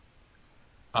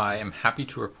I am happy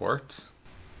to report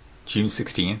June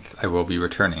 16th, I will be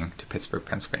returning to Pittsburgh,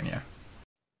 Pennsylvania.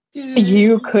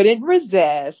 You couldn't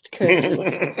resist, could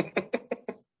you?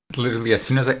 Literally, as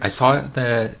soon as I saw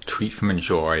the tweet from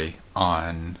Enjoy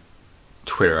on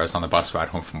Twitter, I was on the bus ride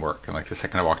home from work, and like the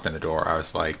second I walked in the door, I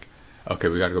was like, okay,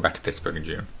 we got to go back to Pittsburgh in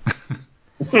June.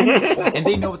 And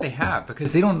they know what they have,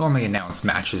 because they don't normally announce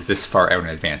matches this far out in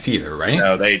advance either, right?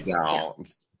 No, they don't.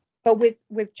 Yeah. But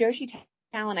with Joshi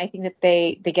Talent, I think that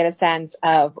they get a sense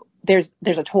of there's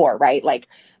a tour, right? Like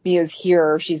Mia's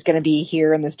here, she's going to be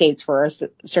here in the States for a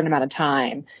certain amount of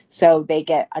time, so they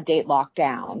get a date locked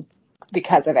down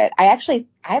because of it. I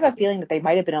have a feeling that they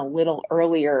might have been a little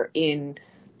earlier in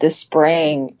the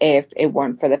spring if it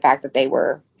weren't for the fact that they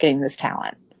were getting this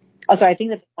talent. Also, I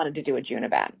think that they wanted to do a June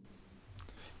event.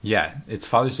 Yeah, it's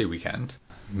Father's Day weekend.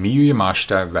 Miyu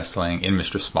Yamashita wrestling in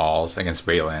Mr. Smalls against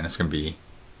Raylan is going to be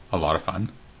a lot of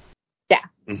fun. Yeah.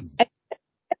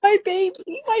 My baby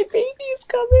is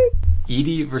coming.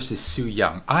 Edie versus Su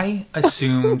Yung. I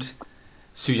assumed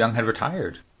Su Yung had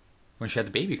retired when she had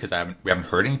the baby because we haven't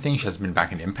heard anything. She hasn't been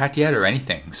back in Impact yet or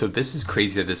anything. So this is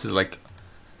crazy that this is like,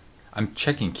 I'm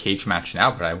checking Cage Match now,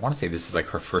 but I want to say this is like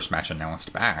her first match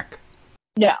announced back.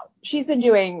 No, she's been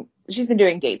doing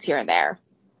dates here and there.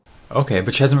 Okay,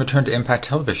 but she hasn't returned to Impact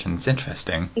Television. It's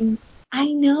interesting.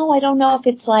 I know. I don't know if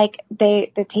it's like the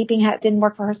taping didn't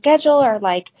work for her schedule, or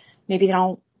like maybe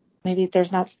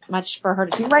there's not much for her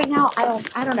to do right now.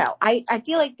 I don't know. I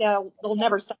feel like they'll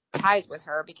never set ties with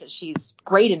her because she's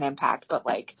great in Impact, but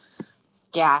like,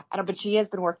 yeah, I don't. But she has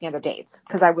been working other dates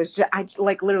because I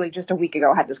like literally just a week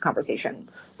ago had this conversation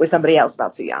with somebody else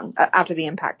about Su Yung after the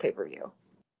Impact pay-per-view.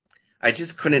 I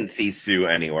just couldn't see Sue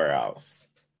anywhere else.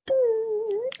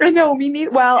 I know, me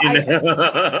neither. Well,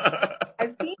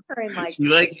 I've seen her in like... She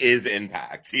like is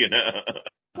Impact, you know?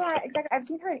 Yeah, exactly. I've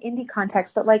seen her in indie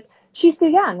context, but like she's Su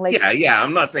Yung. Like, yeah.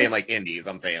 I'm not saying like indies.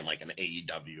 I'm saying like an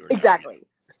AEW or exactly. W.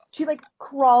 She like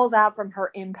crawls out from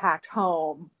her Impact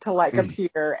home to like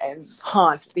appear and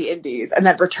haunt the indies, and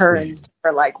then returns to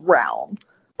her like realm.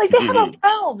 Like they have a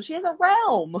realm. She has a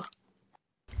realm.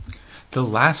 The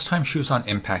last time she was on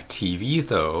Impact TV,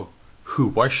 though, who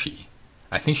was she?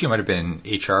 I think she might have been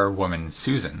HR woman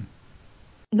Susan.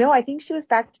 No, I think she was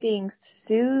back to being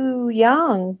Su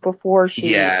Yung before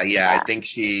she... Yeah. I think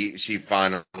she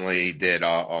finally did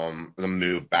the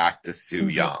move back to Su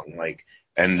Yung, like,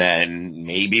 and then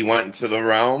maybe went to the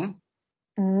Realm.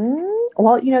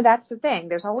 Well, you know, that's the thing.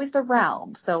 There's always the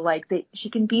Realm, so like she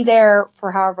can be there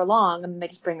for however long, and then they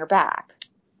just bring her back.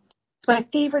 It's my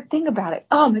favorite thing about it.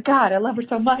 Oh my god, I love her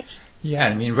so much. Yeah,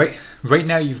 I mean, right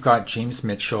now you've got James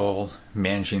Mitchell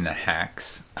managing the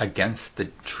Hacks against the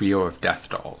trio of Death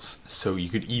Dolls, so you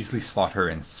could easily slot her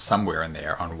in somewhere in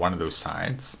there on one of those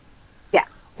sides.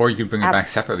 Yes. Or you could bring her back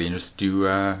separately and just do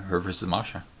her versus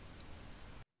Masha.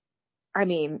 I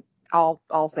mean, all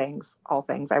things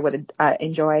I would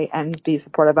enjoy and be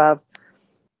supportive of.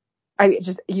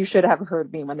 You should have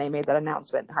heard me when they made that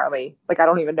announcement, Harley. Like, I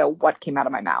don't even know what came out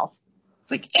of my mouth. It's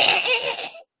like,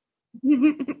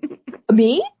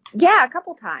 me? Yeah, a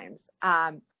couple times.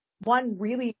 One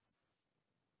really,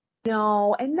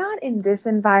 no, and not in this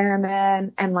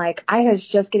environment. And like, I was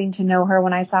just getting to know her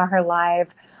when I saw her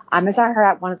live. I saw her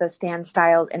at one of the Stan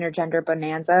Styles Intergender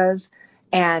Bonanzas,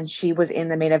 and she was in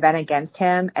the main event against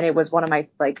him. And it was one of my,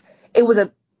 like, it was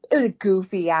a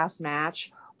goofy ass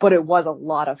match, but it was a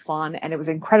lot of fun. And it was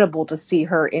incredible to see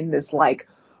her in this, like,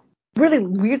 really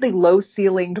weirdly low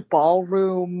ceilinged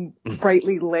ballroom,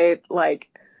 brightly lit, like,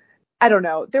 I don't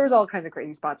know. There was all kinds of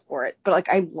crazy spots for it, but like,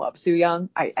 I love Su Yung.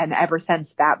 And ever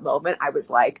since that moment, I was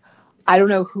like, I don't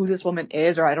know who this woman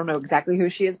is, or I don't know exactly who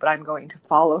she is, but I'm going to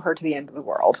follow her to the end of the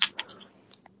world.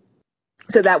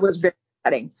 So that was very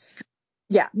exciting.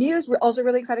 Yeah, Mia is also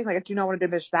really exciting. Like, I do not want to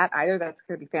diminish that either. That's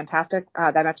going to be fantastic.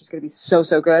 That match is going to be so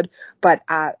good. But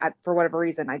for whatever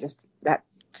reason, that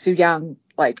Su Yung,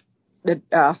 like,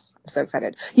 I'm so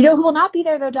excited. You know who will not be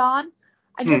there though, Dawn?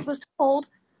 I just was told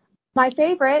my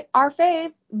favorite, our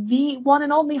fave, the one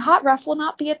and only Hot Ref will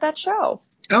not be at that show.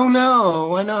 Oh no,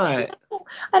 why not?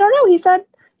 I don't know. He said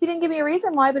he didn't give me a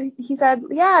reason why, but he said,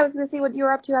 yeah, I was going to see what you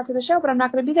were up to after the show, but I'm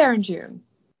not going to be there in June.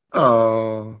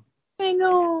 Oh. I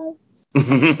know.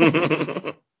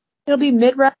 It'll be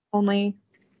mid-ref only.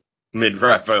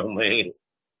 Mid-ref only.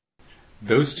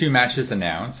 Those two matches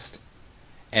announced,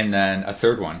 and then a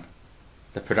third one,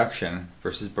 the Production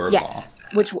versus Birdlaw. Yes,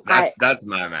 which that's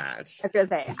my match. I was gonna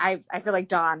say, I feel like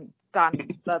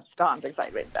that's Dawn's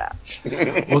excitement.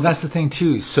 Well, that's the thing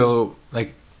too. So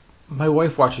like, my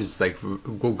wife watches, like,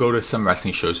 will go to some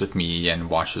wrestling shows with me and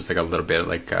watches like a little bit of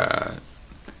like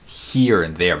here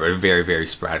and there, but very, very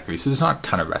sporadically. So there's not a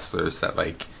ton of wrestlers that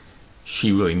like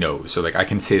she really knows. So like I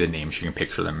can say the names, she can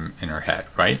picture them in her head,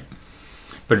 right?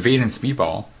 But Veda and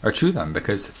Speedball are two of them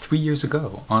because 3 years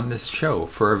ago on this show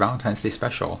for a Valentine's Day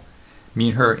special, me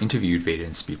and her interviewed Veda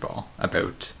and Speedball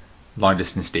about long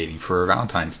distance dating for a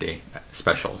Valentine's Day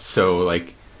special. So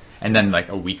like, and then like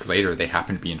a week later they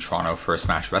happened to be in Toronto for a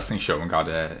Smash Wrestling show and got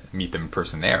to meet them in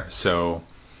person there. So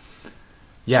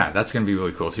yeah, that's going to be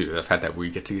really cool too. The fact that we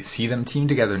get to see them team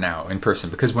together now in person,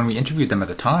 because when we interviewed them at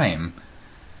the time,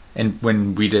 and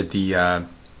when we did the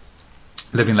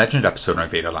Living Legend episode on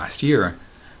Veda last year,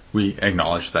 we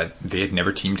acknowledged that they had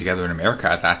never teamed together in America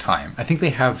at that time. I think they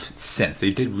have since.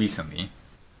 They did recently.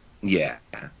 Yeah.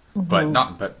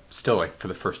 But still like for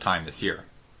the first time this year.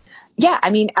 Yeah, I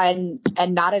mean, and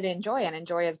not at Enjoy, and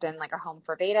Enjoy has been like a home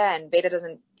for Veda, and Veda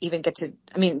doesn't even get to.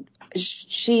 I mean,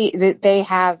 they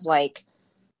have like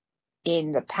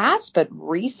in the past, but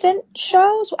recent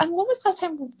shows. I mean, when was the last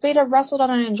time Veda wrestled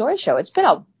on an Enjoy show? It's been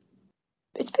a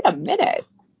minute.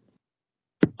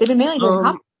 They've been mainly doing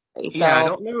commentary. So. Yeah, I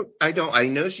don't know. I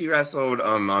know she wrestled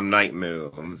on Night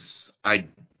Moves. I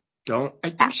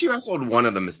think she wrestled one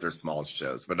of the Mr. Small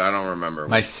shows, but I don't remember.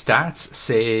 My stats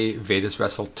say Veda's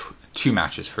wrestled 2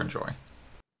 matches for Enjoy.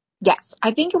 Yes,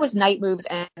 I think it was Night Moves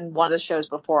and one of the shows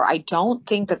before. I don't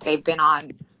think that they've been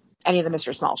on any of the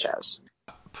Mr. Small shows.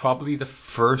 Probably the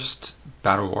first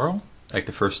Battle Royal, like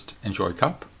the first Enjoy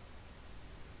Cup.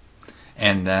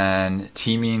 And then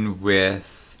teaming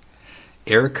with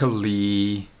Erica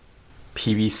Lee,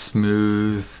 PB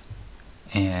Smooth,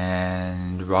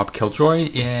 and Rob Killjoy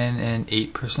in an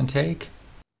 8-person tag.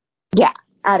 Yeah,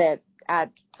 at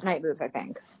Night Moves, I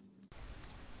think.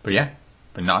 But yeah,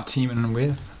 but not teaming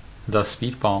with the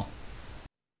Speedball.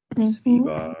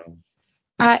 Speedball.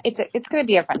 It's going to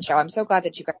be a fun show. I'm so glad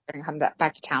that you guys are going to come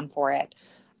back to town for it.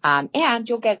 And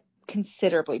you'll get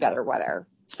considerably better weather.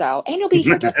 So, and you'll be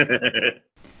here.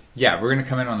 Yeah, we're going to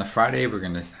come in on the Friday. We're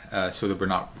going to, so that we're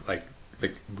not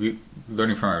we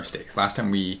learning from our mistakes. Last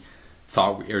time we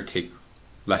thought it would take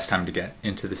less time to get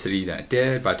into the city than it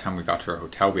did. By the time we got to our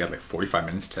hotel, we had like 45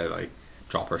 minutes to like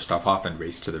drop our stuff off and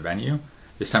race to the venue.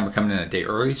 This time we're coming in a day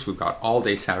early, so we've got all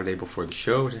day Saturday before the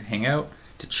show to hang out,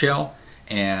 to chill.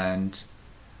 And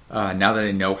now that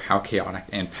I know how chaotic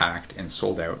and packed and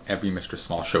sold out every Mr.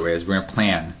 Small show is, we're going to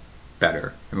plan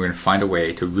better. And we're going to find a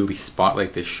way to really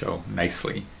spotlight this show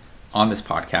nicely on this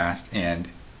podcast and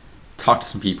talk to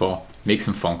some people, make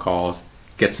some phone calls,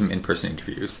 get some in-person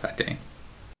interviews that day.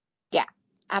 Yeah,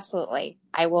 absolutely.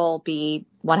 I will be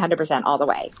 100% all the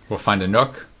way. We'll find a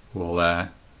nook. We'll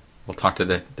talk to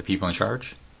the people in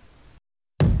charge.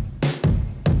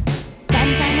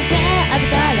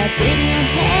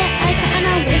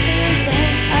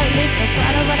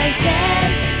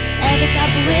 Every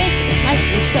couple weeks, it's like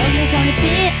the song is on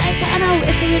repeat. I kinda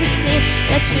wish you to see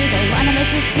that you don't wanna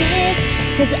mess with me.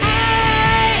 'Cause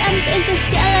I am pink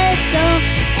skeleton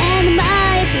and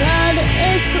my blood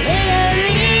is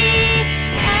glittery.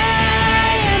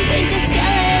 I am pink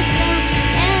skeleton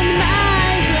and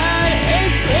my blood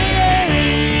is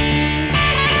glittery.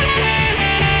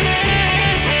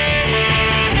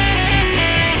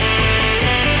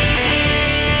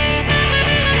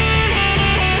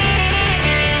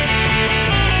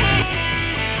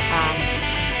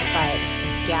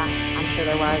 Yeah, I'm sure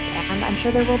there was, and I'm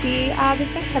sure there will be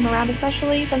this next time around,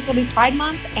 especially since it'll be Pride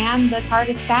Month and the card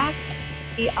is stacked.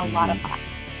 It'll be a lot of fun.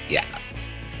 Yeah.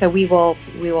 So we will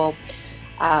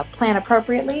plan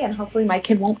appropriately, and hopefully my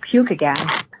kid won't puke again.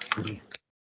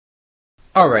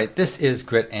 All right, this is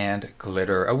Grit and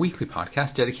Glitter, a weekly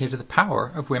podcast dedicated to the power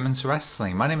of women's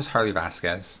wrestling. My name is Harley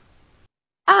Vasquez.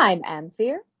 I'm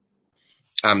Amphir.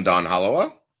 I'm Don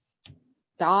Hollowell.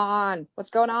 Don,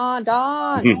 what's going on,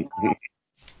 Don?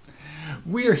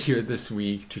 We are here this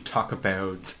week to talk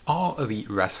about All Elite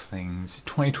Wrestling's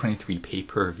 2023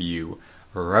 pay-per-view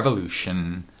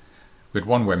Revolution. We had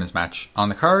one women's match on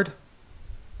the card,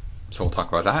 so we'll talk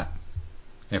about that.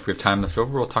 And if we have time left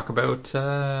over, we'll talk about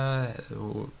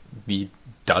the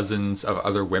dozens of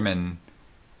other women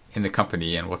in the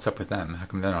company and what's up with them. How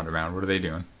come they're not around? What are they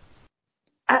doing?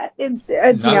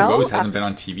 Nyla Rose hasn't been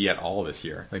on TV at all this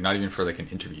year, like not even for like an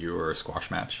interview or a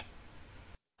squash match.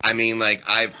 I mean, like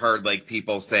I've heard like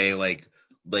people say like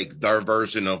their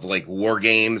version of like War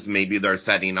Games, maybe they're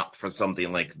setting up for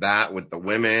something like that with the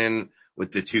women,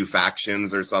 with the two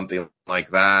factions or something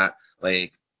like that.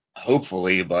 Like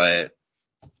hopefully, but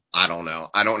I don't know.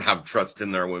 I don't have trust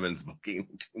in their women's booking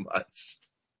too much.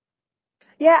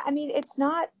 Yeah, I mean, it's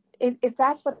not, if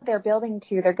that's what they're building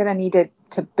to, they're going to need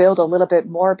to build a little bit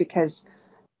more because,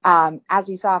 as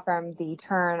we saw from the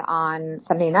turn on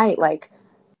Sunday night, like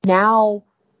now,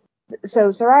 so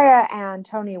Soraya and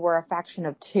Tony were a faction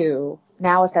of 2.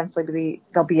 Now, essentially,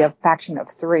 they'll be a faction of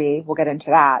 3. We'll get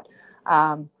into that.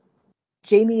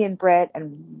 Jamie and Britt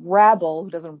and Rebel, who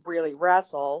doesn't really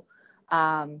wrestle,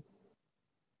 are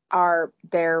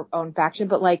their own faction.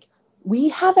 But, like, we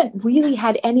haven't really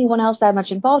had anyone else that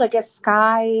much involved. I guess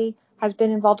Sky has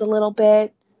been involved a little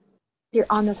bit here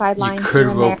on the sidelines. You could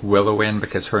rope Willow in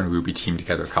because her and Ruby teamed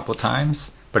together a couple of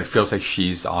times, but it feels like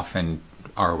she's off in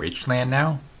ROH land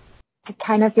now. I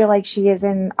kind of feel like she is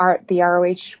in the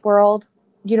ROH world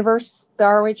universe, the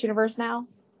ROH universe now.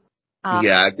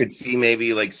 Yeah, I could see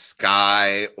maybe like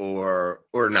Sky or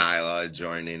Nyla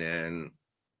joining in.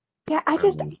 Yeah,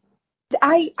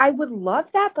 I would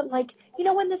love that, but like,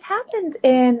 when this happens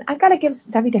I've got to give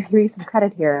WWE some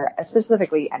credit here,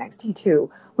 specifically NXT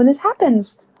too. When this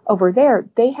happens over there,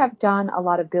 they have done a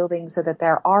lot of building so that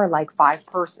there are like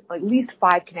at least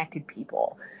 5 connected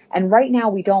people. And right now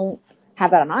we don't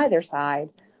have that on either side.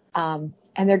 And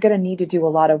they're going to need to do a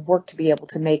lot of work to be able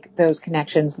to make those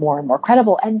connections more and more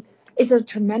credible. And it's a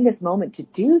tremendous moment to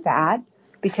do that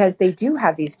because they do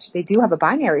have a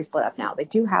binary split up now. They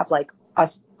do have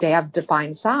they have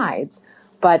defined sides,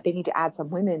 but they need to add some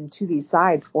women to these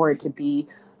sides for it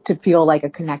to feel like a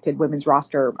connected women's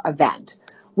roster event,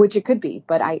 which it could be.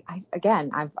 But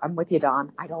I'm with you,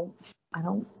 Dawn. I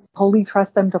don't wholly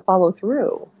trust them to follow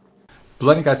through.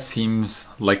 Blood and Guts seems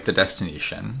like the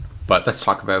destination, but let's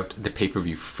talk about the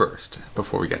pay-per-view first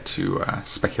before we get to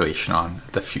speculation on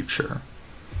the future.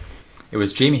 It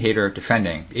was Jamie Hayter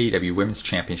defending the AEW Women's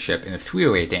Championship in a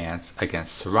 3-way dance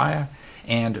against Saraya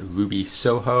and Ruby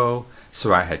Soho.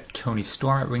 Saraya had Toni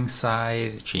Storm at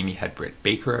ringside. Jamie had Britt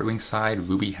Baker at ringside.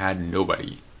 Ruby had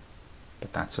nobody.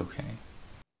 But that's okay.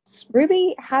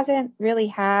 Ruby hasn't really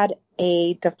had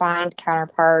a defined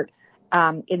counterpart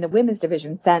in the women's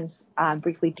division since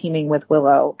briefly teaming with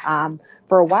Willow.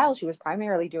 For a while, she was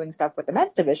primarily doing stuff with the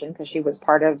men's division because she was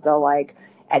part of the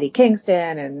Eddie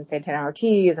Kingston and Santana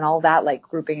Ortiz and all that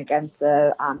grouping against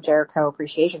the Jericho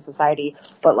Appreciation Society.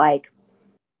 But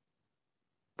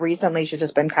recently, she's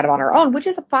just been kind of on her own, which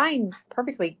is a fine,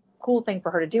 perfectly cool thing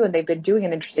for her to do. And they've been doing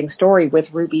an interesting story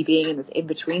with Ruby being in this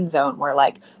in-between zone where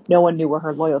no one knew where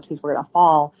her loyalties were going to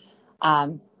fall.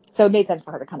 So it made sense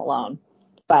for her to come alone.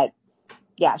 But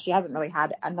yeah, she hasn't really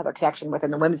had another connection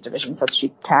within the women's division since she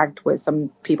tagged with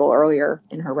some people earlier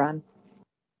in her run.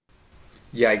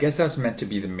 Yeah, I guess that was meant to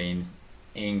be the main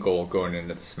angle going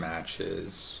into this match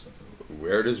is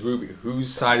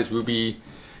whose side is Ruby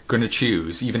going to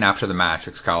choose? Even after the match,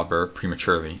 Excalibur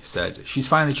prematurely said she's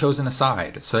finally chosen a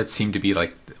side. So that seemed to be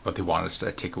what they wanted us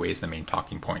to take away as the main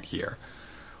talking point here.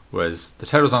 Was the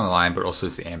title's on the line, but also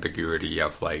is the ambiguity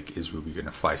of is Ruby going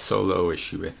to fly solo? Is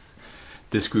she with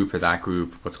this group or that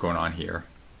group? What's going on here?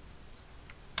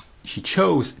 She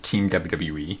chose Team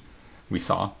WWE, we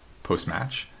saw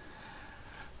post-match.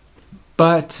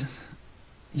 But,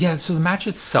 yeah, so the match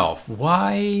itself,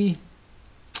 why,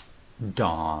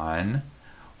 Dawn,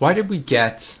 why did we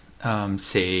get,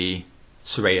 say,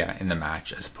 Saraya in the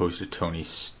match as opposed to Toni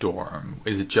Storm?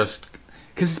 Is it just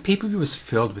because this pay-per-view was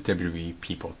filled with WWE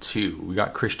people too? We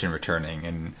got Christian returning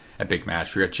in a big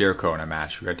match. We got Jericho in a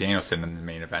match. We got Danielson in the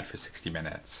main event for 60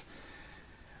 minutes.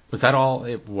 Was that all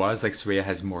it was? Saraya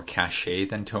has more cachet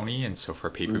than Toni, and so for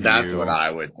pay-per-view... That's what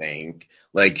I would think.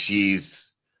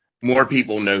 More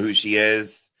people know who she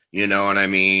is. You know what I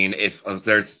mean? If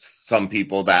there's some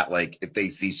people that if they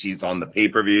see she's on the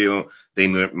pay-per-view, they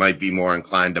might be more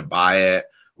inclined to buy it.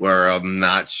 Where I'm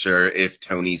not sure if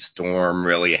Toni Storm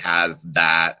really has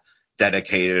that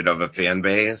dedicated of a fan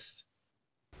base.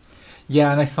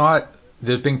 Yeah, and I thought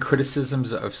there've been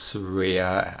criticisms of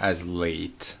Saraya as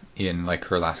late in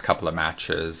her last couple of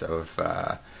matches of,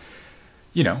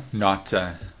 not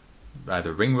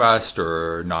either ring rust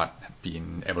or not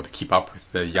being able to keep up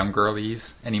with the young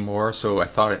girlies anymore. So I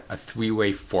thought a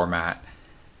 3-way format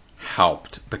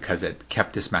helped because it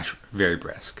kept this match very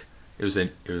brisk. It was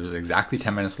exactly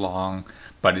 10 minutes long,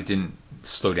 but it didn't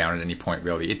slow down at any point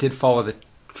really. It did follow the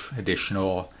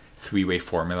traditional 3-way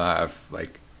formula of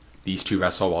these two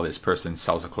wrestle while this person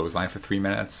sells a clothesline for 3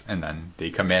 minutes, and then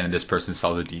they come in and this person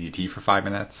sells a DDT for 5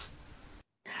 minutes.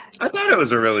 I thought it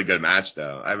was a really good match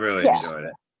though. I really enjoyed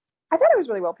it. I thought it was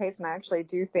really well paced, and I actually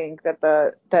do think that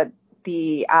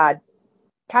the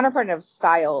counterpart of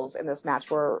styles in this match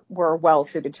were well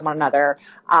suited to one another.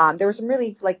 There were some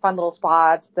really fun little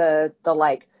spots. The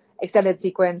extended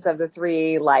sequence of the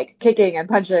 3 kicking and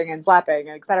punching and slapping,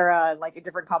 and etc. and in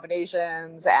different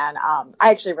combinations. And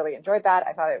I actually really enjoyed that.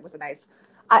 I thought it was a nice.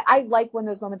 I like when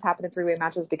those moments happen in 3-way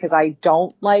matches because I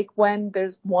don't like when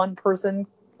there's one person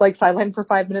like sidelined for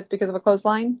 5 minutes because of a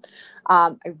clothesline.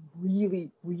 I really,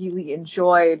 really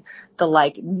enjoyed the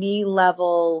like knee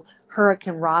level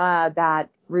Hurricane Rana that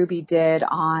Ruby did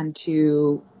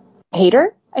onto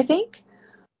Hayter, I think,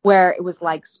 where it was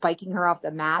like spiking her off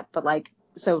the mat, but like,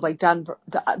 so like done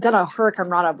a Hurricane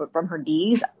Rana, but from her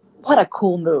knees. What a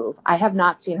cool move. I have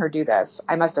not seen her do this.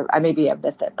 I maybe have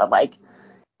missed it, but like,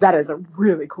 that is a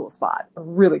really cool spot. A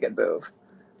really good move.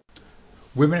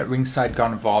 Women at ringside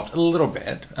got involved a little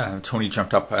bit. Tony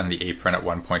jumped up on the apron at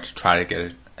one point to try to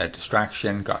get a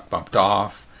distraction, got bumped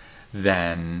off.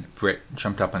 Then Britt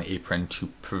jumped up on the apron to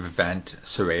prevent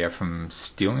Saraya from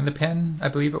stealing the pin, I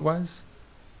believe it was.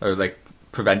 Or like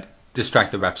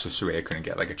distract the refs so Saraya couldn't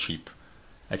get like a cheap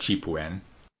win.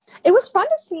 It was fun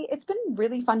to see. It's been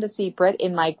really fun to see Britt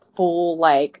in like full,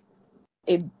 like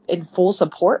in full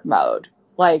support mode.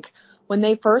 Like, when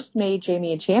they first made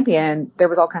Jamie a champion, there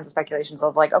was all kinds of speculations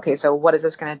of like, okay, so what is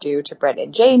this going to do to Britt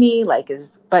and Jamie?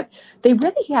 But they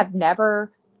really have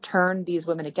never turned these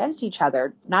women against each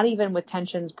other, not even with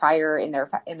tensions prior in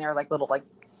their like little like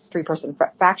 3-person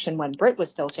faction when Britt was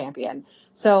still champion.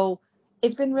 So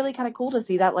it's been really kind of cool to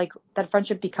see that like that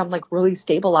friendship become like really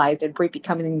stabilized and Britt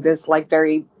becoming this like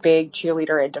very big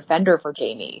cheerleader and defender for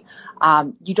Jamie.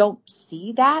 You don't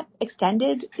see that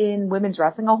extended in women's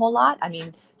wrestling a whole lot. I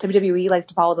mean, WWE likes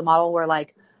to follow the model where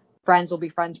like friends will be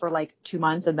friends for like 2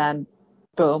 months and then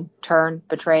boom, turn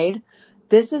betrayed.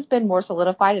 This has been more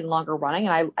solidified and longer running,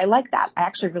 and I like that. I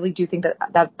actually really do think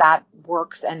that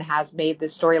works and has made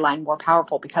this storyline more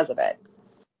powerful because of it.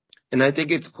 And I think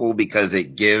it's cool because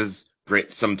it gives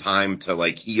Britt some time to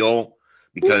like heal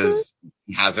because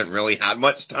he hasn't really had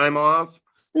much time off.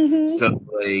 Mm-hmm. So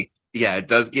like, yeah, it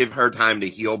does give her time to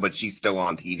heal, but she's still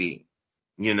on TV,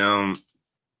 you know?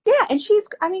 Yeah, and she's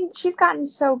gotten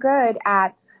so good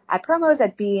at promos,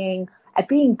 at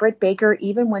being Britt Baker,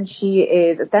 even when she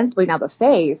is ostensibly now the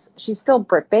face, she's still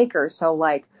Britt Baker. So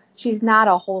like, she's not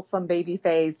a wholesome baby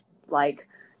face like,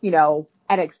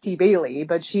 NXT Bayley,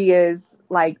 but she is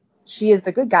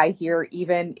the good guy here,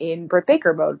 even in Britt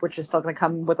Baker mode, which is still going to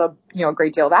come with a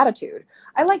great deal of attitude.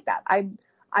 I like that.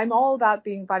 I'm all about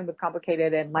being fun with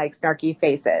complicated and like snarky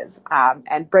faces.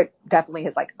 And Britt definitely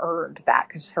has like earned that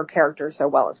because her character is so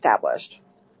well established.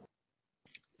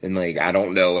 And like, I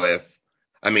don't know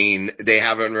they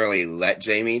haven't really let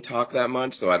Jamie talk that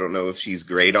much, so I don't know if she's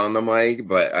great on the mic,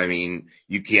 but I mean,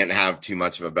 you can't have too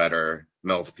much of a better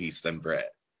mouthpiece than Britt.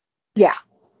 Yeah.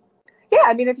 Yeah.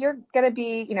 I mean, if you're going to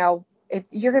be, if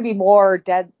you're going to be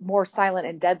more silent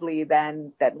and deadly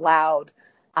than loud,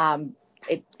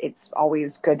 it's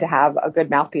always good to have a good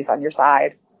mouthpiece on your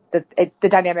side. The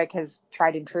dynamic has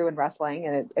tried and true in wrestling,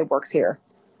 and it works here.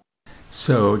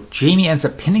 So Jamie ends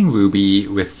up pinning Ruby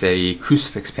with a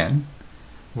crucifix pin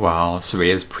while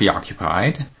Saraya is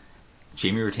preoccupied.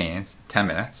 Jamie retains 10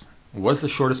 minutes. Was the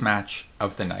shortest match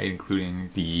of the night, including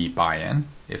the buy-in,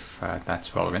 if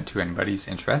that's relevant to anybody's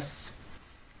interests.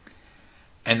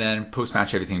 And then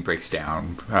post-match, everything breaks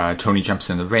down. Tony jumps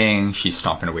in the ring. She's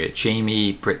stomping away at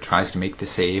Jamie. Britt tries to make the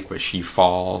save, but she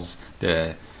falls.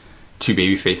 The two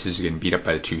baby faces are getting beat up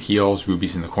by the two heels.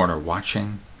 Ruby's in the corner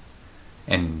watching.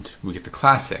 And we get the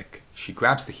classic. She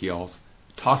grabs the heels,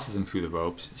 tosses them through the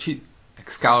ropes.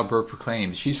 Excalibur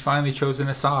proclaims she's finally chosen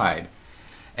a side.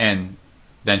 And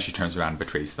then she turns around and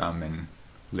betrays them and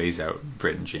lays out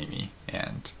Britt and Jamie.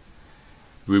 And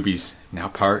Ruby's now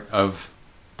part of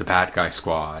the bad guy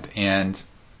squad. And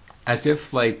as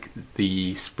if like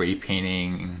the spray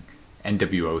painting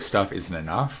NWO stuff isn't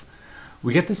enough,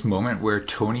 we get this moment where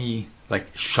Tony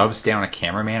like shoves down a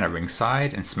cameraman at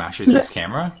ringside and smashes his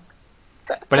camera.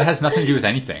 But it has nothing to do with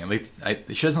anything. Like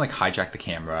she doesn't like hijack the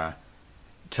camera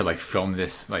to like film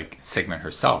this like segment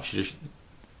herself. She just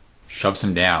shoves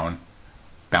him down,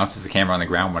 bounces the camera on the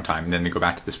ground one time, and then they go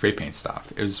back to the spray paint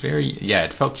stuff. It was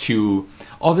it felt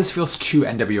all this feels too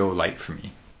NWO light for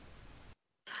me.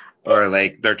 Or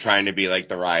like they're trying to be like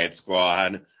the Riot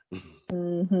Squad.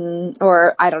 Mm-hmm.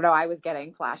 Or I don't know, I was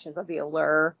getting flashes of the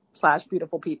Allure /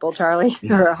 Beautiful People, Charlie,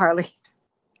 or Harley.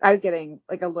 I was getting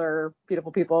like Allure,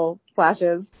 Beautiful People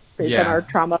flashes based on our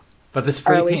trauma. But the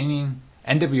spray painting,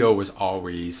 NWO was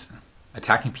always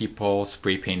attacking people,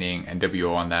 spray painting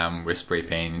NWO on them with spray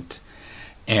paint.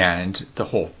 And the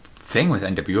whole thing with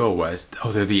NWO was,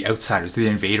 they're the outsiders, they're the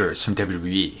invaders from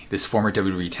WWE, this former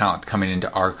WWE talent coming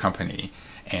into our company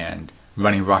and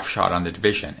running roughshod on the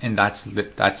division. And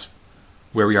that's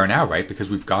where we are now, right? Because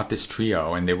we've got this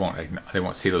trio, and they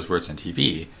won't say those words on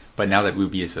TV. But now that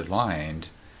Ruby is aligned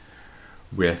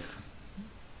with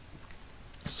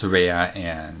Saraya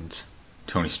and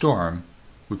Toni Storm,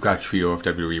 we've got a trio of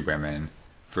WWE women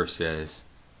versus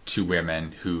two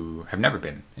women who have never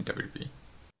been in WWE.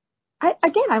 I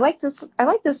like this. I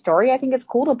like this story. I think it's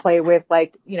cool to play with,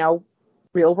 like,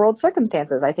 real world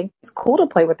circumstances. I think it's cool to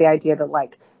play with the idea that,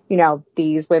 like,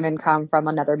 these women come from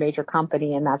another major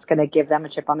company and that's going to give them a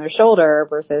chip on their shoulder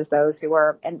versus those who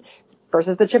are, and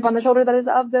versus the chip on the shoulder that is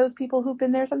of those people who've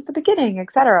been there since the beginning,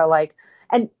 etc. Like,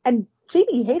 and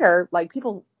Jamie Hayter, like,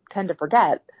 people tend to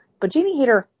forget, but Jamie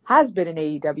Hayter has been in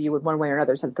AEW in one way or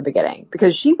another since the beginning,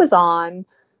 because she was on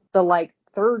the, like,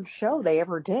 third show they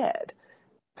ever did.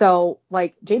 So,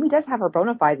 like, Jamie does have her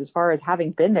bona fides as far as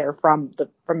having been there from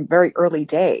very early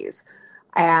days.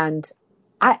 And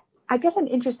I guess I'm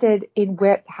interested in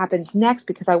what happens next,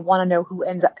 because I want to know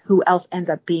who else ends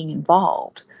up being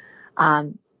involved.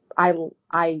 I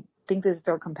think that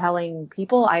they're compelling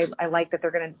people. I like that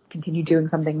they're going to continue doing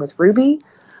something with Ruby,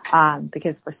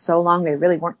 because for so long they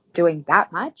really weren't doing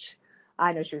that much.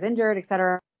 I know she was injured,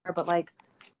 etc. But, like,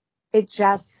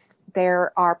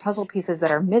 there are puzzle pieces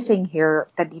that are missing here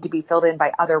that need to be filled in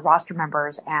by other roster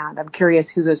members, and I'm curious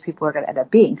who those people are going to end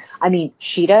up being. I mean,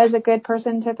 Sheeta is a good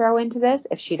person to throw into this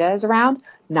if Sheeta is around.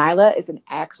 Nyla is an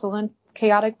excellent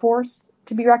chaotic force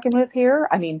to be reckoned with here.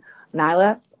 I mean,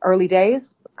 Nyla, early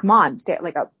days, come on,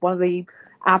 one of the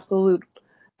absolute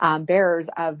bearers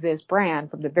of this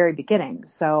brand from the very beginning.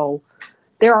 So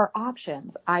there are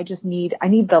options. I need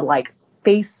the, like,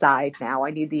 face side now.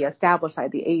 I need the established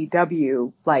side, the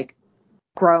AEW, like,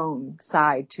 grown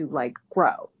side to, like,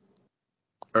 grow.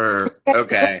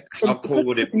 Okay. How cool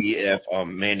would it be if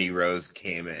Mandy Rose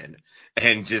came in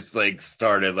and just, like,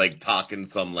 started, like, talking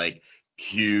some, like,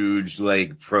 huge,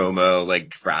 like, promo, like,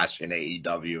 trash in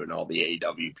AEW and all the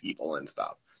AEW people and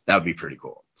stuff? That would be pretty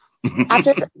cool.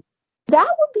 That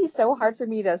would be so hard for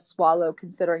me to swallow,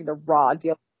 considering the Raw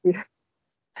deal. It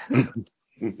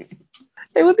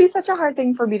would be such a hard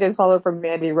thing for me to swallow from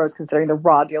Mandy Rose, considering the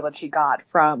Raw deal that she got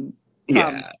from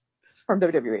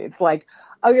WWE. It's like,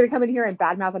 oh, you're going to come in here and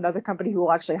badmouth another company who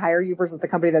will actually hire you versus the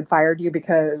company that fired you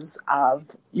because of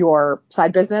your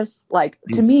side business. Like,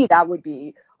 to me, that would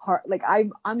be hard. Like,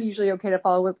 I'm usually okay to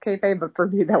follow with kayfabe, but for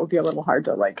me, that would be a little hard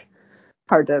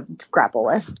to grapple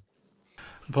with.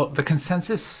 Well, the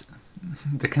consensus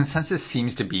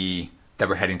seems to be that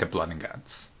we're heading to Blood and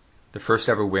Guts. The first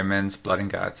ever women's Blood and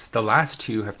Guts. The last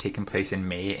two have taken place in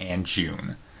May and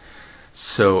June.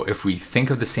 So if we think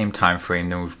of the same time frame,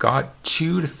 then we've got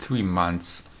 2 to 3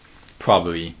 months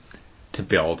probably to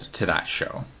build to that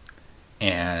show.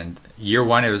 And year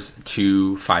one, it was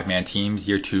 2 5-man teams.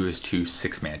 Year 2 is 2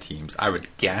 6-man teams. I would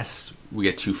guess we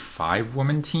get 2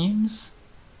 5-woman teams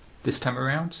this time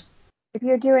around. If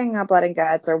you're doing Blood and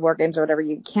Guts or War Games or whatever,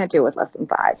 you can't do it with less than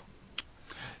 5.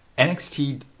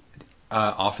 NXT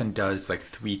often does, like,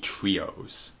 3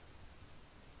 trios,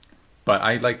 but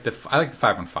I like the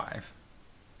 5-on-5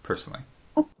 personally.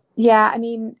 Yeah, I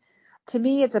mean, to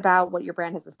me, it's about what your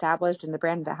brand has established, and the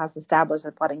brand that has established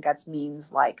that Blood and Guts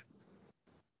means, like,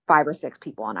 5 or 6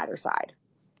 people on either side.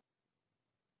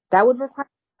 That would require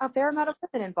a fair amount of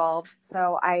women involved.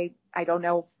 So I don't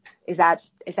know. Is that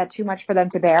too much for them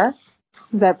to bear?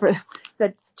 Is that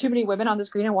too many women on the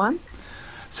screen at once?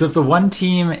 So if the one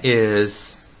team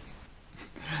is,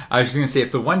 I was just gonna say,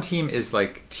 if the one team is,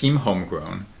 like, Team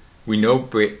Homegrown, we know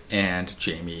Britt and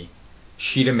Jamie.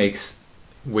 Sheeta makes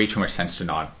way too much sense to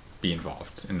not be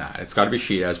involved in that. It's got to be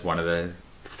Sheeta as one of the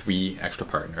 3 extra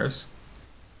partners.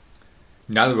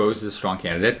 Nyla Rose is a strong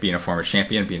candidate, being a former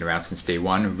champion, being around since day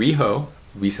one. Riho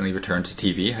recently returned to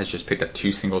TV, has just picked up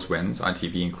 2 singles wins on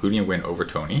TV, including a win over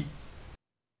Tony.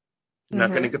 Not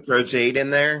going to throw Jade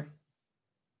in there?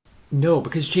 No,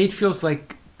 because Jade feels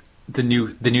like the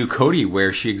new Cody,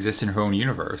 where she exists in her own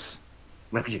universe.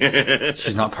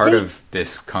 She's not part of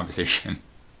this conversation.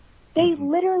 They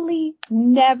literally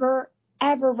never,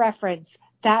 ever reference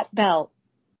that belt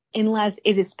unless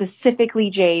it is specifically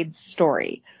Jade's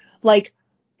story. Like,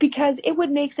 because it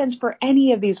would make sense for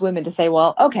any of these women to say,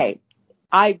 well, okay,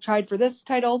 I tried for this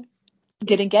title,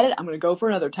 didn't get it, I'm going to go for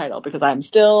another title because I'm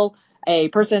still a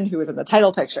person who is in the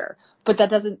title picture. But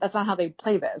that's not how they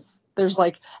play this. There's,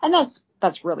 like, and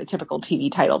that's really typical TV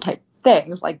title type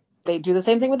things. Like, they do the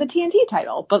same thing with the TNT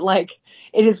title. But, like,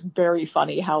 it is very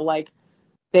funny how, like,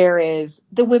 there is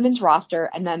the women's roster,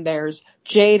 and then there's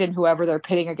Jade and whoever they're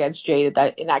pitting against Jade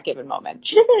in that given moment.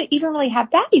 She doesn't even really have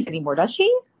baddies anymore, does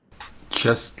she?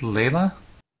 Just Layla?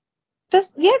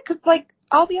 Yeah, because, like,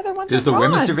 all the other ones There's are the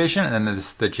women's gone. division, and then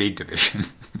there's the Jade division.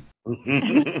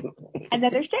 And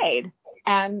then there's Jade.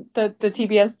 And the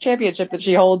TBS championship that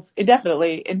she holds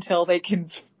indefinitely until they can,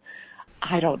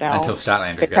 I don't know. Until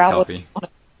Statlander gets healthy.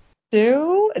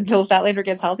 Until Statlander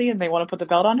gets healthy and they want to put the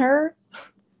belt on her.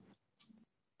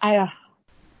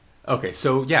 Okay,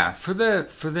 so yeah, for the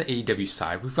AEW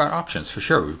side, we've got options for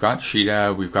sure. We've got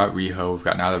Shida, we've got Riho, we've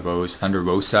got Nyla Rose, Thunder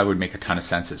Rosa would make a ton of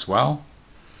sense as well.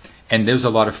 And there's a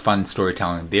lot of fun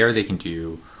storytelling there they can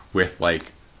do with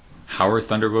like how are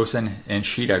Thunder Rosa and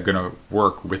Shida gonna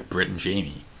work with Britt and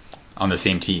Jamie on the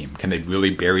same team? Can they really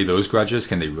bury those grudges?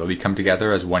 Can they really come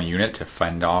together as one unit to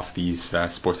fend off these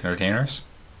sports entertainers?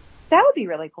 That would be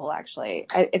really cool, actually.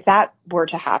 If that were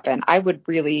to happen, I would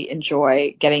really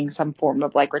enjoy getting some form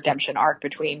of like redemption arc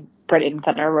between Britt and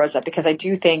Thunder Rosa, because I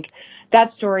do think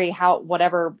that story, how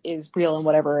whatever is real and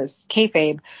whatever is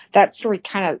kayfabe, that story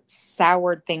kind of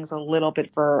soured things a little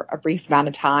bit for a brief amount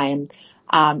of time,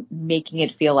 making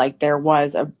it feel like there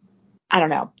was I don't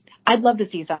know. I'd love to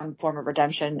see some form of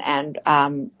redemption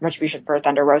and retribution for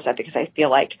Thunder Rosa, because I feel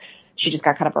like she just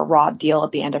got kind of a raw deal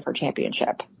at the end of her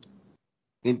championship.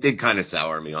 It did kind of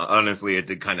sour me on. Honestly, it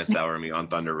did kind of sour me on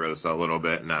Thunder Rosa a little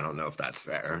bit, and I don't know if that's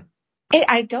fair.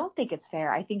 I don't think it's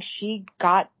fair. I think she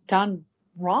got done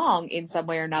wrong in some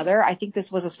way or another. I think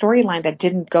this was a storyline that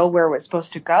didn't go where it was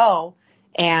supposed to go.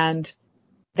 And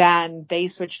then they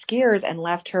switched gears and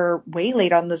left her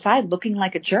waylaid on the side looking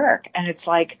like a jerk. And it's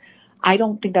like, I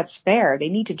don't think that's fair. They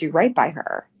need to do right by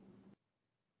her.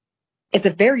 At the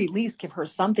very least, give her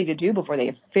something to do before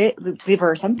they give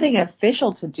her something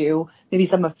official to do, maybe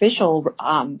some official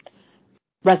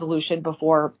resolution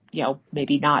before,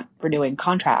 maybe not renewing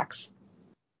contracts.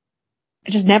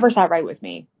 It just never sat right with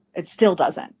me. It still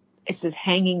doesn't. It's this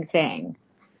hanging thing.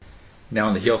 Now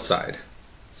on the heel side,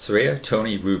 Saraya,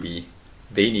 Tony, Ruby,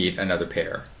 they need another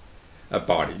pair of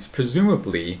bodies,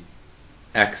 presumably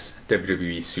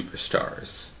ex-WWE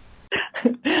superstars.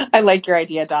 I like your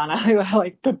idea, Donna. I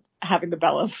like having the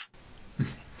Bellas.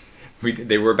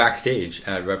 They were backstage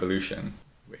at Revolution.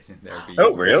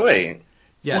 Oh, really?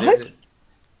 Yeah, what?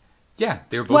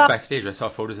 They were both backstage. I saw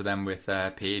photos of them with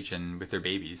Paige and with their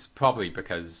babies, probably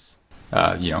because,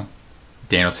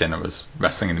 Danielson was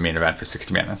wrestling in the main event for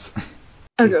 60 minutes.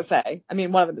 I was going to say, I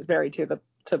mean, one of them is married to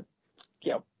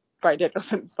Bryan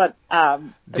Danielson, but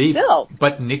still.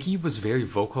 But Nikki was very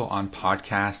vocal on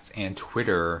podcasts and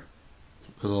Twitter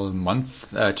a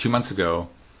month, 2 months ago,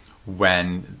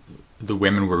 when the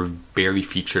women were barely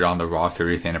featured on the Raw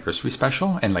 30th anniversary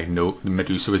special, and like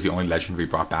Medusa was the only legend we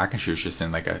brought back, and she was just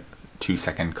in like a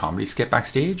 2-second comedy skit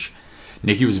backstage.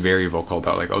 Nikki was very vocal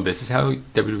about like, oh, this is how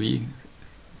WWE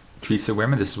treats their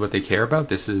women. This is what they care about.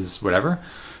 This is whatever.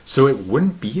 So it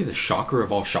wouldn't be the shocker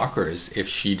of all shockers if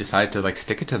she decided to like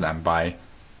stick it to them by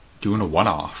doing a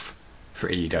one-off for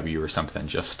AEW or something,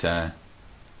 just to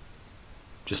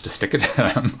stick it to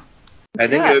them. I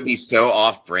think it would be so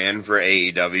off-brand for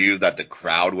AEW that the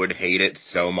crowd would hate it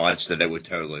so much that it would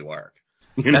totally work.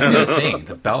 That's the other thing.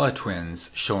 The Bella Twins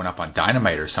showing up on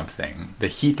Dynamite or something, the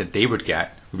heat that they would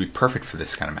get would be perfect for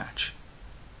this kind of match.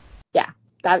 Yeah,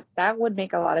 that would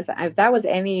make a lot of sense. If that was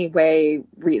any way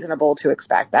reasonable to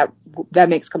expect, that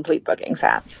makes complete booking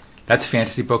sense. That's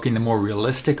fantasy booking. The more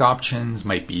realistic options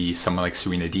might be someone like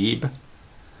Serena Deeb,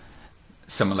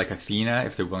 someone like Athena,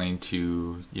 if they're willing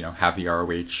to, have the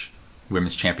ROH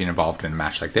Women's Champion involved in a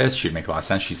match like this. She'd make a lot of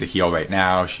sense. She's a heel right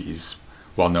now. She's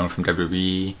well known from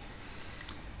WWE.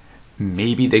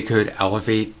 Maybe they could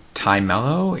elevate Ty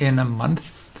Mello in a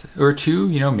month or two,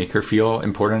 make her feel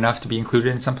important enough to be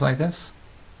included in something like this.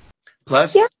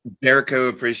 Plus, Jericho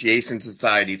Appreciation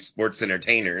Society sports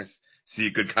entertainers, so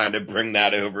you could kind of bring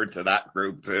that over to that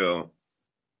group too.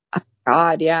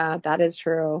 God, yeah, that is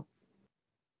true.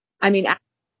 I mean,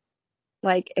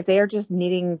 like, if they are just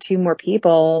needing 2 more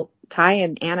people, Ty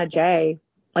and Anna Jay,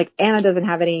 like, Anna doesn't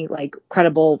have any, like,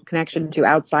 credible connection to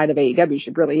outside of AEW.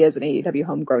 She really is an AEW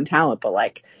homegrown talent, but,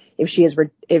 like, if she is,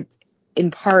 if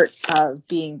in part of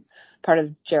being part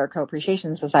of Jericho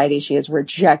Appreciation Society, she has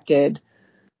rejected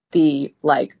the,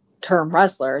 like, term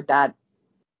wrestler, that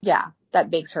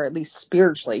makes her at least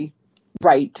spiritually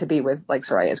right to be with, like,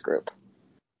 Soraya's group.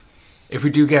 If we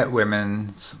do get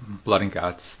women's Blood and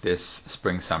Guts this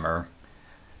spring, summer,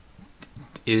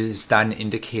 is that an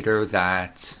indicator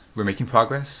that we're making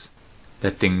progress?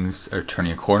 That things are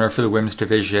turning a corner for the women's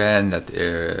division? That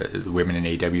the women in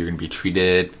AEW are going to be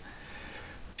treated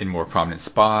in more prominent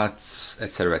spots,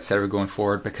 et cetera, going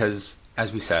forward? Because,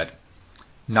 as we said,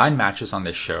 9 matches on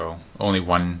this show, only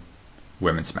 1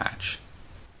 women's match.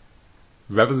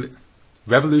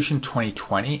 Revolution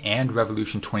 2020 and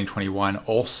Revolution 2021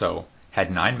 also had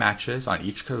 9 matches on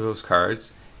each of those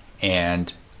cards,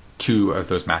 and 2 of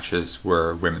those matches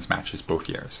were women's matches both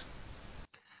years.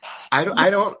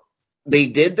 They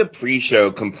did the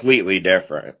pre-show completely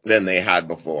different than they had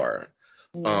before.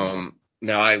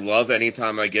 Now I love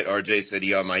anytime I get RJ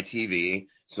City on my TV,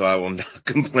 so I will not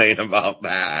complain about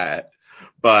that.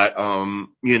 But,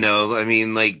 you know, I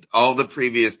mean, like, all the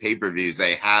previous pay-per-views,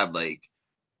 they had, like,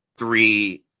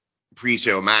 3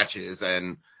 pre-show matches,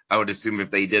 and I would assume if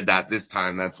they did that this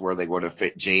time, that's where they would have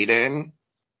fit Jade in.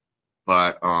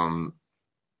 But,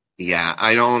 yeah,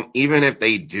 I don't, even if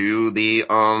they do the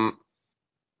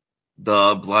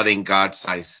Blood and Guts,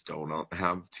 I still don't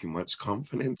have too much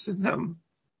confidence in them.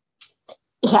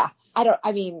 Yeah,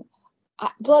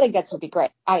 Blood and Guts would be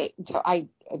great. I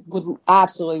would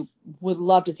absolutely would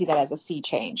love to see that as a sea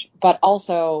change. But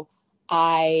also,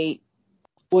 I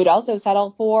would also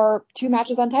settle for 2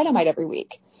 matches on Dynamite every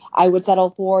week. I would settle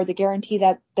for the guarantee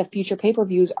that the future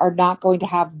pay-per-views are not going to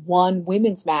have one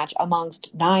women's match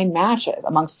amongst 9 matches,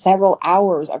 amongst several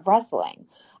hours of wrestling.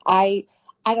 I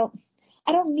don't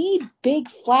need big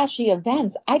flashy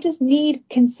events. I just need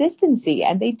consistency,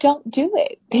 and they don't do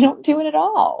it. They don't do it at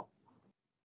all.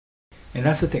 And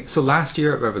that's the thing. So last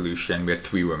year at Revolution, we had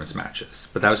 3 women's matches,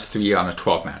 but that was 3 on a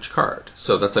 12-match card.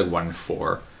 So that's like 1 in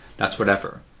 4. That's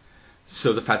whatever.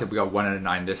 So the fact that we got 1 out of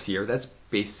 9 this year, that's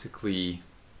basically,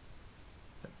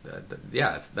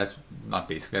 that's not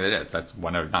basically, it is. That's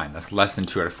 1 out of 9. That's less than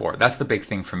 2 out of 4. That's the big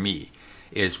thing for me,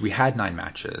 is we had 9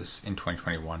 matches in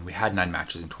 2021. We had 9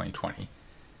 matches in 2020.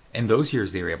 In those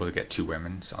years, they were able to get 2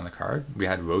 women's on the card. We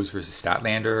had Rose versus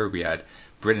Statlander. We had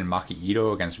Britt and Maki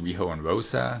Ito against Riho and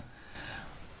Rosa.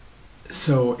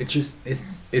 So it's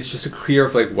just a clear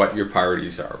of like what your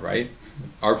priorities are, right?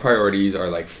 Our priorities are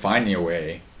like finding a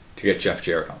way to get Jeff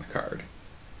Jarrett on the card,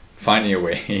 finding a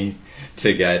way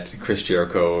to get Chris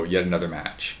Jericho yet another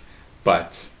match.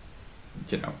 But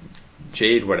you know,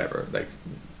 Jade, whatever, like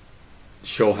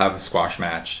she'll have a squash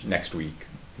match next week.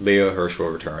 Leila Hirsch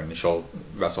will return and she'll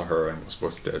wrestle her, and we're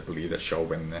supposed to believe that she'll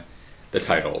win the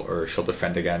title, or she'll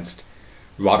defend against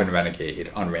Robin Renegade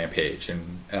on Rampage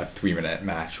in a 3-minute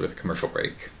match with a commercial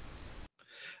break.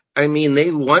 I mean,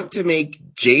 they want to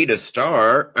make Jade a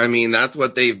star. I mean, that's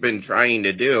what they've been trying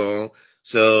to do.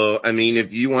 So, I mean,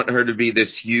 if you want her to be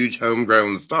this huge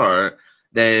homegrown star,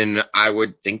 then I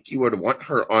would think you would want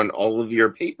her on all of your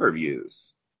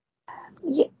pay-per-views.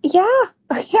 Yeah.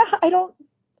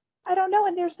 I don't know.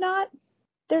 And there's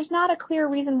not a clear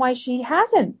reason why she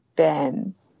hasn't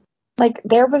been. Like,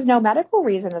 there was no medical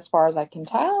reason as far as I can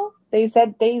tell. They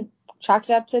said they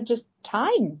chalked it up to just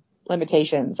time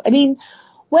limitations. I mean,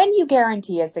 when you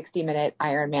guarantee a 60-minute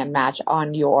Iron Man match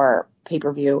on your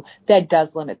pay-per-view, that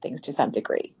does limit things to some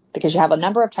degree, because you have a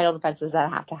number of title defenses that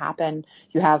have to happen.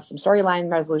 You have some storyline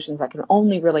resolutions that can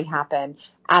only really happen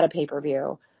at a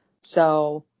pay-per-view.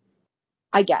 So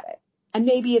I get it. And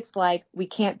maybe it's like, we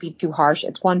can't be too harsh.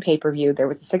 It's one pay-per-view. There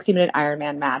was a 60-minute Iron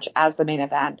Man match as the main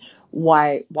event.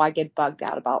 Why get bugged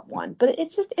out about one? But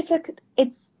it's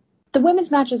the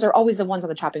women's matches are always the ones on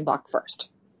the chopping block first.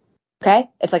 Okay?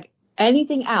 It's like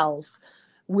anything else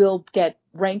will get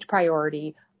ranked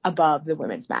priority above the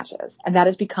women's matches. And that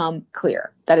has become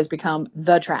clear. That has become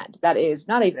the trend. That is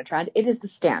not even a trend. It is the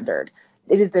standard.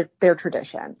 It is their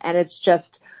tradition. And it's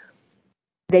just,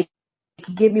 they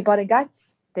could give me Blood and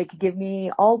Guts. They could give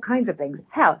me all kinds of things.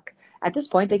 Heck, at this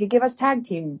point, they could give us tag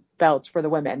team belts for the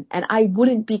women, and I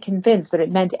wouldn't be convinced that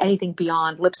it meant anything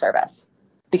beyond lip service.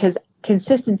 Because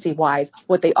consistency-wise,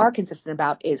 what they are consistent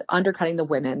about is undercutting the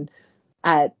women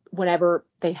at whenever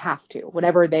they have to,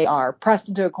 whenever they are pressed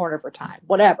into a corner for time,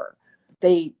 whatever.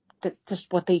 That's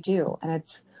just what they do, and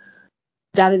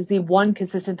that is the one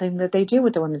consistent thing that they do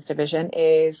with the women's division,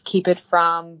 is keep it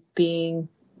from being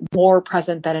more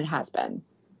present than it has been.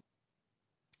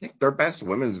 I think their best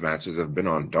women's matches have been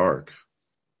on Dark.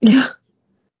 Yeah.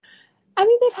 I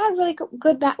mean, they've had really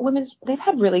good women's. They've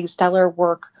had really stellar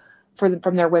work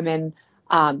from their women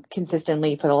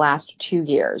consistently for the last 2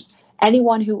 years.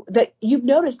 Anyone that you've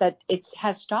noticed that it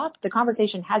has stopped, the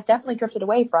conversation has definitely drifted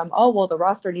away from, oh, well, the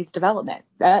roster needs development.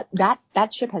 That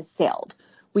ship has sailed.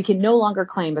 We can no longer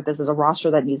claim that this is a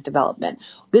roster that needs development.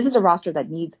 This is a roster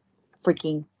that needs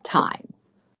freaking time,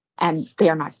 and they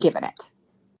are not given it.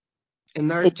 And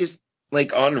they're just,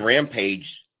 like, on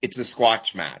Rampage, it's a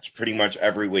squash match pretty much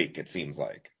every week, it seems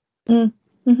like.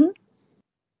 Mm-hmm.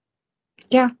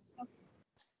 Yeah.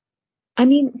 I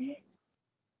mean,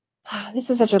 this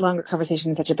is such a longer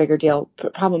conversation, such a bigger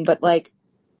problem, but like,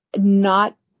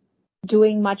 not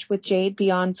doing much with Jade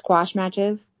beyond squash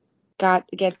matches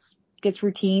gets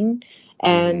routine,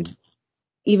 and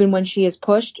even when she is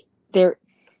pushed, I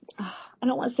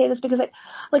don't want to say this because I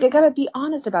gotta be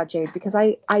honest about Jade, because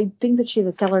I think that she's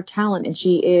a stellar talent, and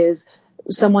she is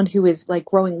someone who is like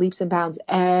growing leaps and bounds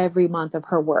every month of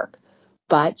her work,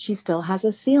 but she still has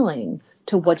a ceiling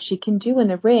to what she can do in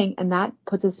the ring, and that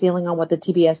puts a ceiling on what the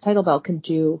TBS title belt can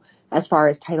do as far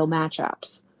as title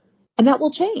matchups, and that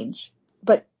will change.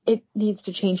 But it needs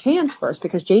to change hands first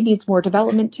because Jade needs more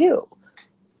development too.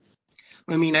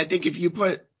 I mean, I think if you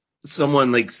put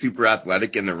someone like super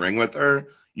athletic in the ring with her,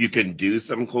 you can do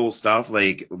some cool stuff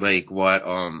like what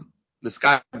the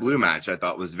Sky Blue match I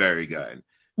thought was very good.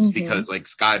 Just because like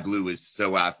Sky Blue is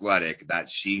so athletic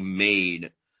that she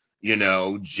made,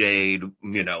 Jade,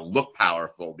 look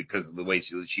powerful because of the way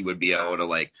she would be able to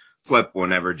like flip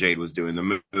whenever Jade was doing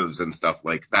the moves and stuff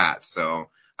like that. So,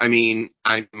 I mean,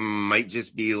 I might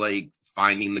just be like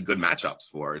finding the good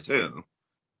matchups for her too.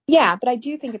 Yeah, but I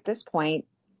do think at this point,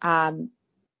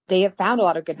 they have found a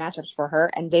lot of good matchups for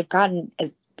her, and they've gotten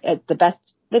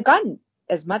they've gotten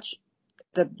as much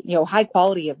the high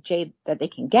quality of Jade that they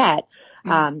can get,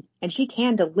 and she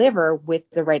can deliver with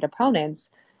the right opponents,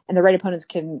 and the right opponents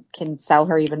can sell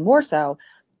her even more so.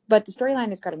 But the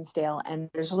storyline is getting stale, and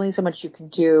there's only so much you can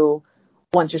do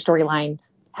once your storyline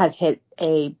has hit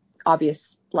a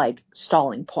obvious like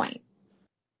stalling point,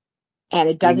 and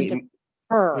it doesn't.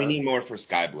 We need more for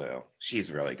Sky Blue.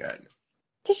 She's really good.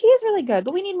 She is really good,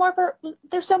 but we need more for.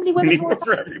 There's so many women. We need more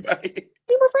for everybody.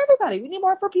 We need more for everybody. We need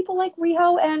more for people like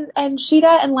Riho and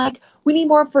Shida, and like we need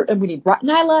more for. And we need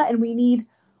Nyla, and we need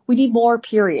more.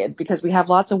 Period, because we have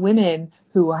lots of women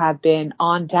who have been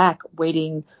on deck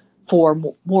waiting for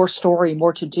more story,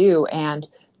 more to do, and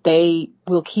they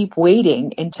will keep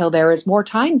waiting until there is more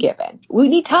time given. We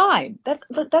need time.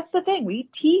 That's the thing. We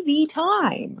need TV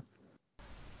time.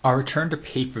 Our return to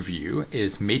pay-per-view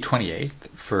is May 28th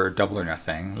for Double or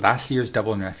Nothing. Last year's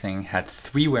Double or Nothing had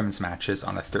 3 women's matches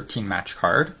on a 13-match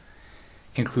card,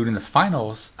 including the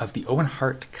finals of the Owen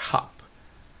Hart Cup.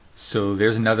 So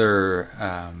there's another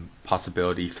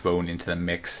possibility thrown into the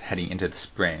mix heading into the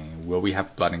spring. Will we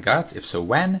have Blood and Guts? If so,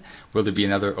 when? Will there be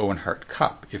another Owen Hart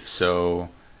Cup? If so,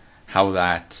 how will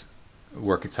that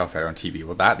work itself out on TV?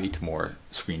 Will that lead to more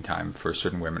screen time for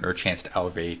certain women or a chance to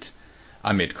elevate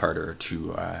a mid-carder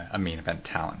to a main event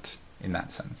talent in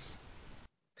that sense?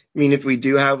 I mean, if we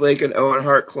do have like an Owen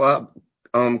Hart Cup,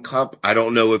 I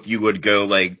don't know if you would go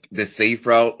like the safe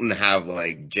route and have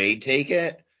like Jade take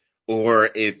it, or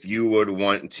if you would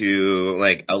want to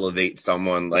like elevate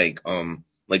someone like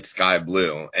Sky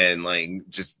Blue and like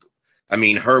just, I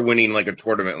mean, her winning like a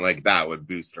tournament like that would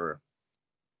boost her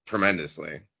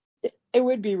tremendously. It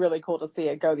would be really cool to see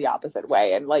it go the opposite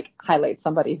way and like highlight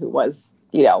somebody who was,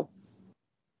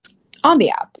 on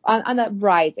the up, on the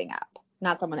rising up,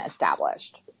 not someone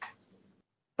established.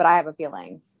 But I have a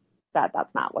feeling that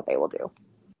that's not what they will do.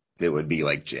 It would be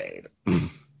like Jade.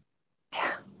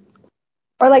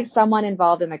 Or like someone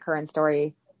involved in the current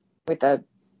story with the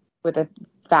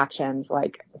factions,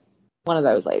 like one of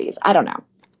those ladies. I don't know.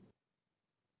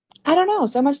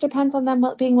 So much depends on them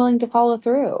being willing to follow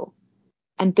through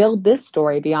and build this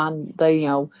story beyond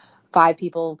the, 5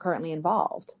 people currently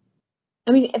involved.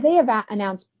 I mean, if they have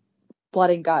announced Blood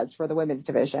and Guts for the women's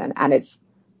division, and it's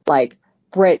like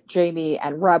Britt, Jamie,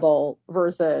 and Rebel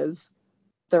versus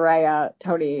Saraya,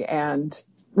 Tony, and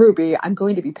Ruby, I'm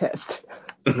going to be pissed.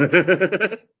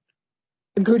 I'm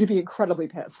going to be incredibly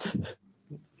pissed.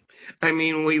 I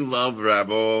mean, we love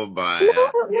Rebel, but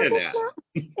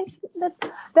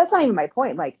that's not even my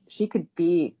point. Like, she could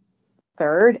be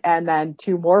third and then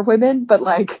 2 more women, but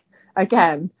like,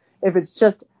 again, if it's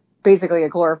just basically a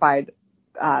glorified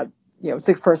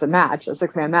 6-person match, a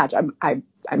 6-man match,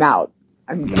 I'm out.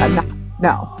 I'm not.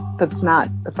 No, that's not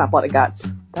Blood and Guts.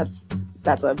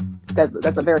 That's a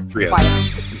very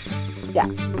quiet.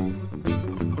 Yeah.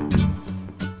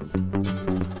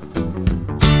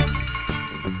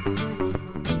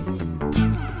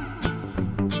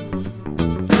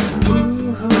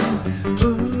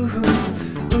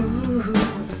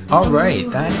 All right,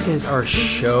 that is our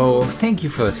show. Thank you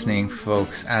for listening,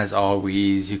 folks. As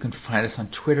always, you can find us on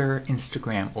Twitter,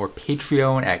 Instagram, or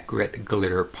Patreon at Grit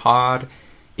Glitter Pod.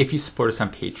 If you support us on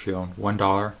Patreon,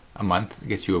 $1 a month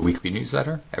gets you a weekly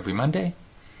newsletter every Monday.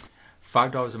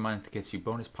 $5 a month gets you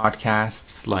bonus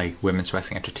podcasts like Women's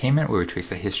Wrestling Entertainment, where we trace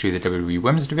the history of the WWE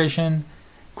Women's Division,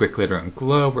 Grit Glitter and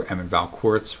Glow, where Em and Val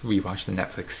Quartz rewatch the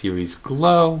Netflix series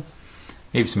Glow.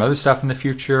 Maybe some other stuff in the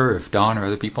future if Dawn or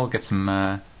other people get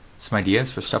some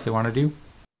ideas for stuff they want to do.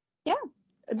 Yeah.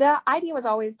 The idea was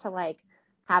always to like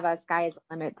have a sky's the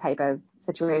limit type of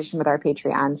situation with our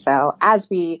Patreon. So as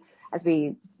we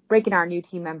break in our new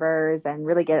team members and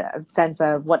really get a sense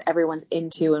of what everyone's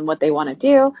into and what they want to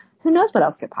do, who knows what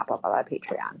else could pop up on our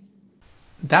Patreon.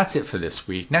 That's it for this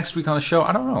week. Next week on the show,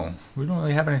 I don't know. We don't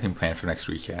really have anything planned for next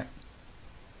week yet.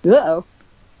 Uh-oh.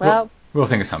 Well, we'll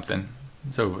think of something.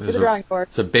 So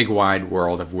it's a big wide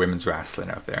world of women's wrestling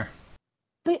out there.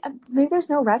 Maybe there's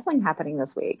no wrestling happening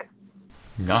this week.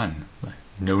 None.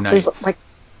 No nights.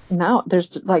 No,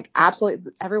 there's like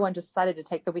absolutely everyone just decided to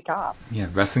take the week off. Yeah,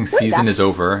 wrestling season is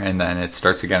over, and then it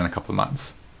starts again in a couple of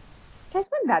months. Guys,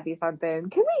 wouldn't that be something?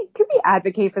 Can we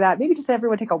advocate for that? Maybe just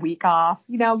everyone take a week off.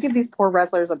 You know, give these poor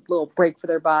wrestlers a little break for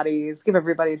their bodies. Give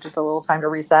everybody just a little time to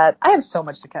reset. I have so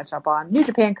much to catch up on. New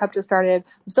Japan Cup just started.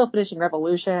 I'm still finishing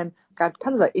Revolution. Got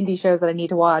tons of indie shows that I need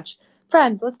to watch.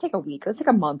 Friends, let's take a week. Let's take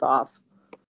a month off.